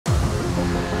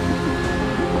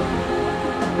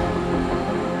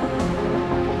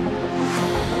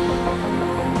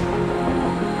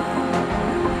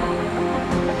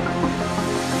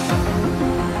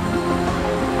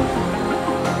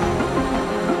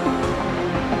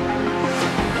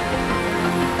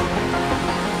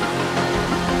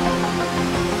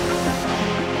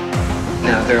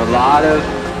there are a lot of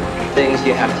things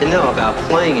you have to know about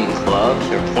playing in clubs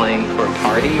or playing for a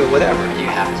party or whatever. You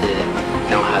have to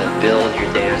know how to build your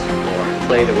dance floor,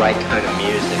 play the right kind of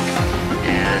music,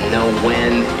 and know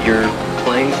when you're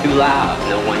playing too loud,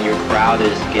 know when your crowd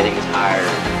is getting tired.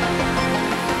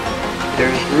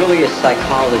 There's really a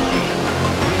psychology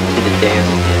to the dance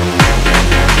floor.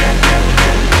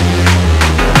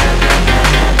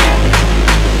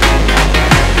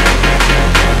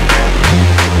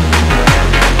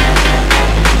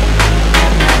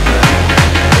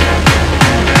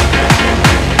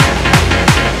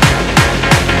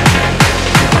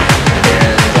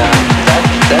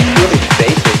 That's really the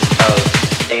basics of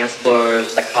Dancefloor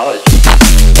Psychology.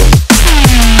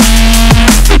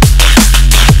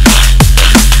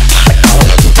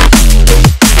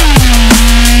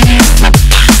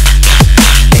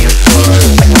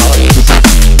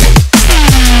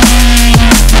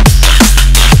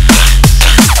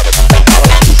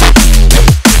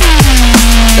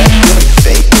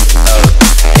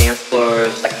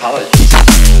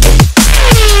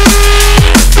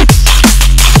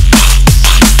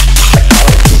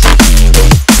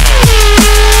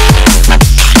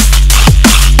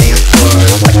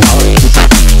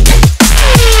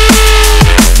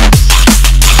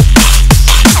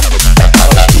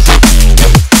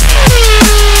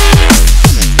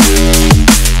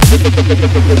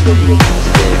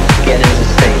 Get into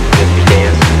sync with your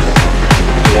dancers.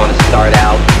 You want to start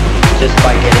out just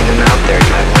by getting them out there.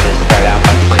 You might want to start out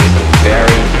by playing some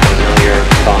very familiar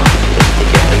songs just to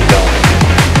get them going.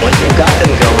 Once you've got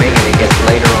them going and it gets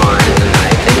later on in the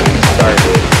night, then you can start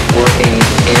working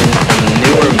in some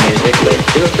newer music, but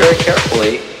do it very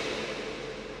carefully.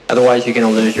 Otherwise you're going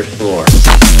to lose your floor.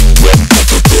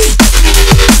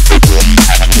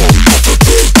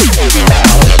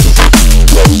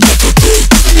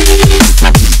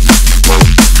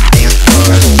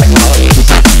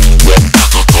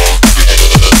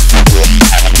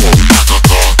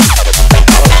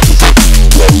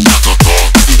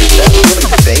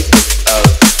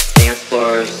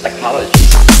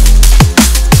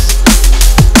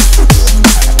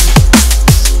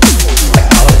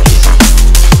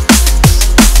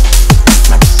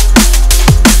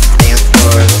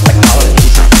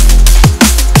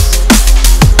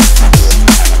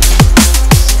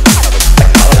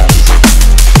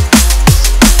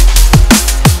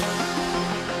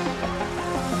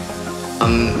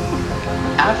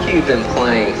 After you've been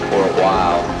playing for a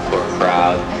while for a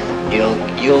crowd,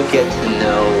 you'll get to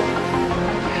know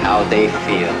how they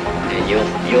feel, and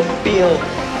you'll feel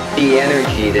the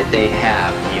energy that they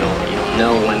have. You'll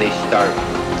know when they start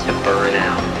to burn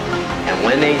out, and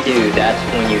when they do, that's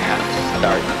when you have to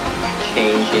start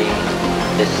changing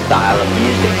the style of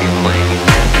music you're playing.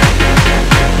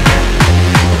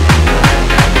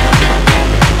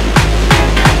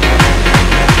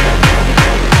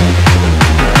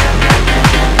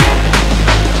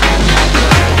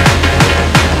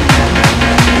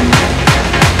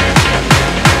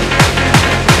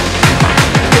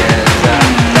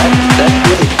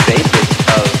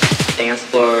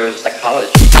 Dancefloor Psychology.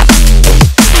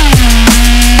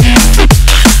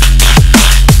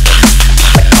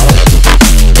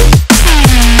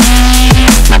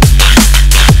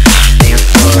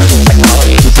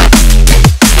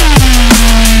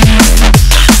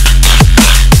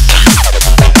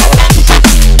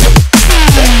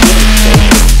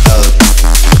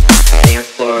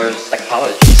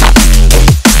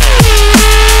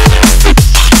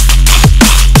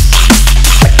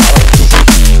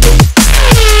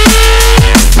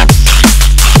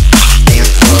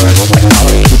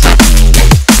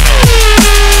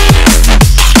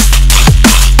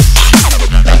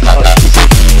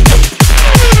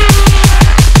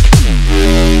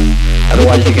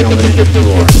 Otherwise you're going to lose your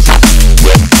floor.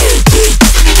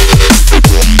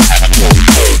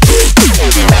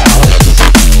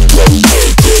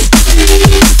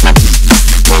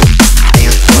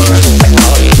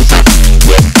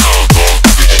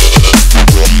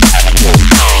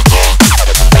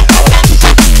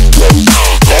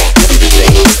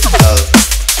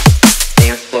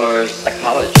 Dancefloor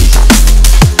Psychology.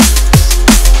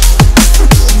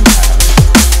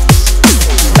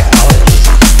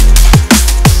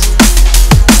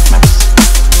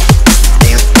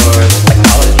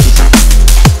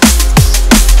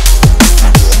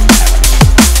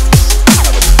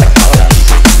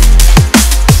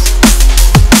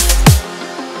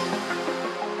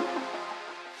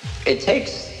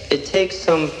 It takes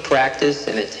some practice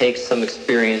and it takes some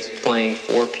experience playing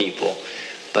for people,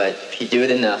 but if you do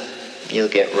it enough, you'll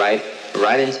get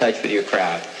right in touch with your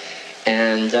crowd,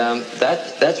 and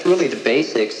that's really the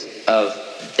basics of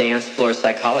Dancefloor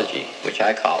Psychology, which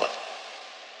I call it.